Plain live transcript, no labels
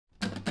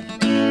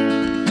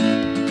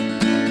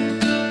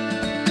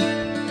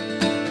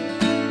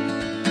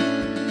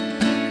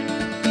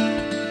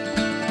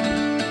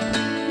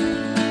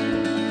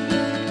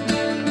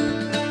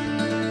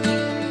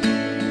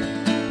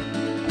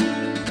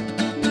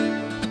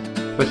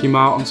Felly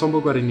mae Ensemble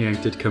Gwerin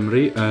Ieuenctid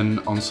Cymru yn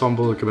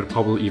ensemble ar gyfer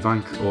pobl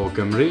ifanc o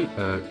Gymru,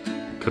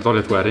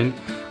 cerddoriaeth Gwerin,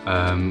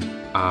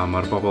 a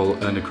mae'r bobl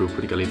yn y grŵp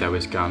wedi cael ei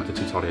ddewis gan y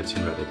tiwtoriaid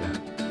sy'n redeg.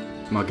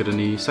 Mae gyda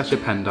ni sesiau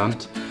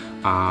pendant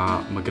a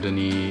mae gyda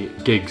ni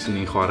gigs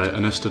ni'n chwarae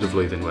yn ystod y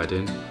flwyddyn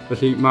wedyn.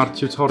 Felly mae'r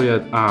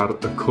tiwtoriaid ar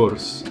y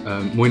cwrs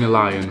mwy na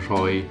lai yn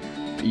rhoi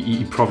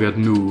i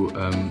profiad nhw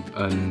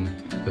yn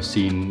y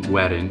scene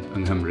werin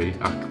yng Nghymru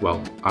ac,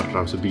 wel, ar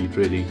draws y byd,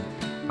 really,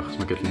 achos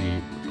mae gyda ni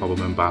pobl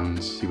mewn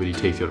bands sydd wedi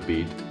teithio'r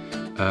byd.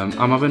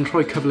 A mae fe'n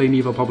rhoi cyfle i ni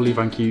fel pobl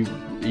ifanc i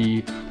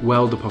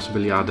weld y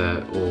posibiliadau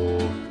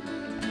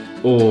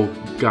o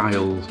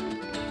gael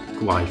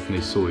gwaith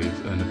neu swydd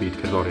yn y byd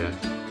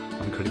cerddoriaeth.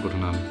 A fi'n credu bod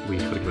hwnna'n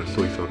wych ar gyfer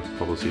llwyth o'r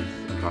pobl sydd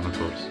yn rhan o'r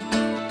cwrs.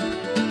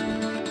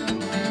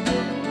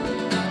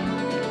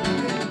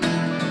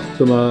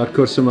 So mae'r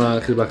cwrs yma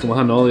chydig bach yn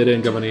wahanol i'r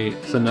un gafon ni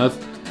llynedd.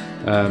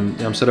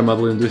 I amser yma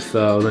flwyddyn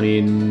dwytha, oedden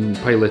ni'n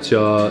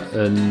pilotio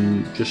yn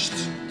just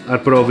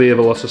arbrofi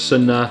efo lot o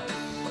synna.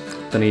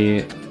 Da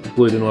ni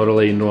blwyddyn o'r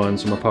lein rwan,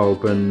 so mae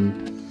pawb yn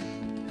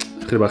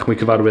chydig bach mwy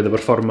cyfarwydd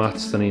efo'r fformat.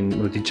 Da ni'n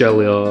wedi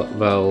gelio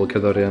fel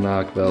cerddorion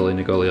ac fel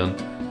unigolion.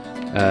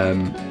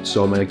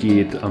 So mae'n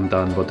gyd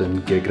amdan fod yn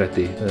gig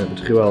ready.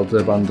 Fedrwch chi weld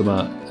y band yma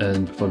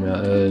yn perfformio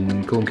yn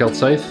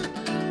Ieuenctid,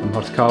 ym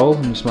Mhorth Cawl,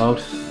 ym mis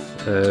Mawrth,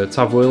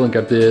 Tafwyl yn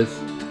Gaerdydd,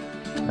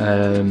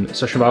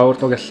 sesiwn fawr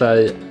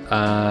Dolgellau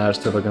a'r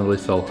Steddfod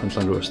Genedlaethol yn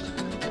Llanrwst.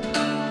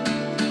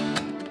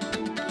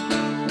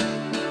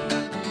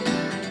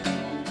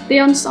 The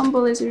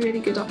ensemble is a really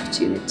good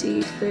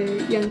opportunity for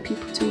young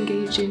people to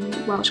engage in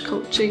Welsh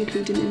culture,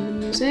 including in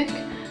the music.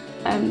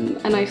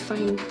 And I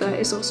find that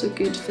it's also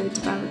good for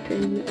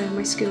developing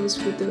my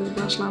skills with the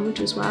Welsh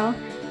language as well.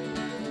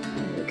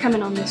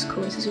 Coming on this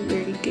course is a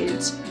really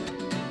good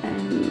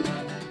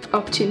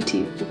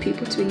opportunity for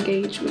people to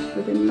engage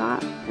within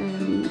that.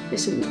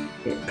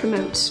 It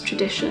promotes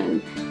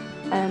tradition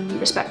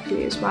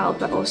respectfully as well,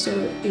 but also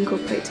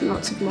incorporating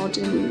lots of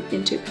modern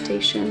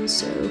interpretations,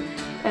 so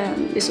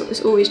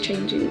it's always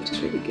changing, which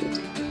is really good.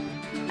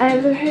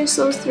 The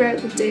rehearsals throughout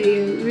the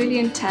day are really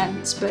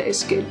intense, but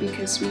it's good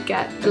because we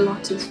get a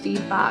lot of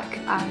feedback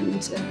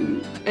and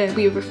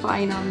we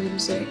refine our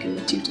music and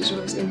the tutors are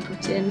always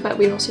inputting, but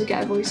we also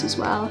get a voice as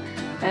well.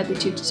 The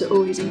tutors are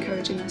always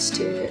encouraging us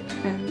to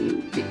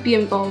be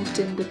involved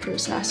in the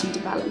process and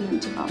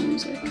development of our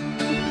music.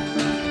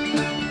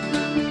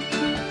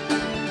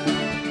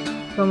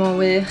 Mae'n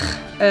wych.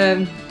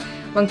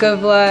 Mae'n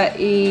gyfle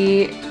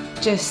i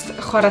just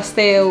chwarae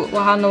steil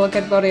wahanol o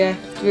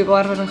gerddoriaeth. Dwi fel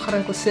arfer yn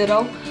chwarae'n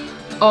glasurol,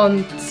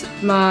 ond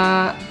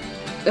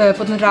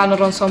bod yn rhan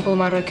o'r ensemble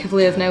mae'n rhoi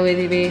cyfleoedd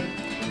newydd i fi,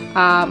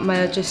 a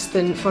mae o just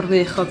yn ffordd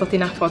wych o ddod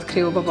i nabod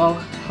criw o bobl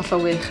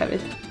hollol wych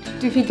hefyd.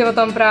 Dwi'n ffeindio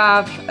fod o'n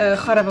braf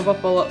chwarae efo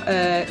bobl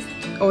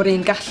o'r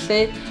un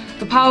gallu.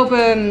 Mae pawb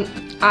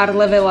ar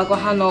lefel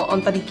gwahanol,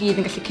 ond da ni gyd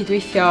yn gallu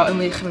cydweithio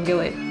yn wych efo'n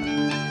gilydd.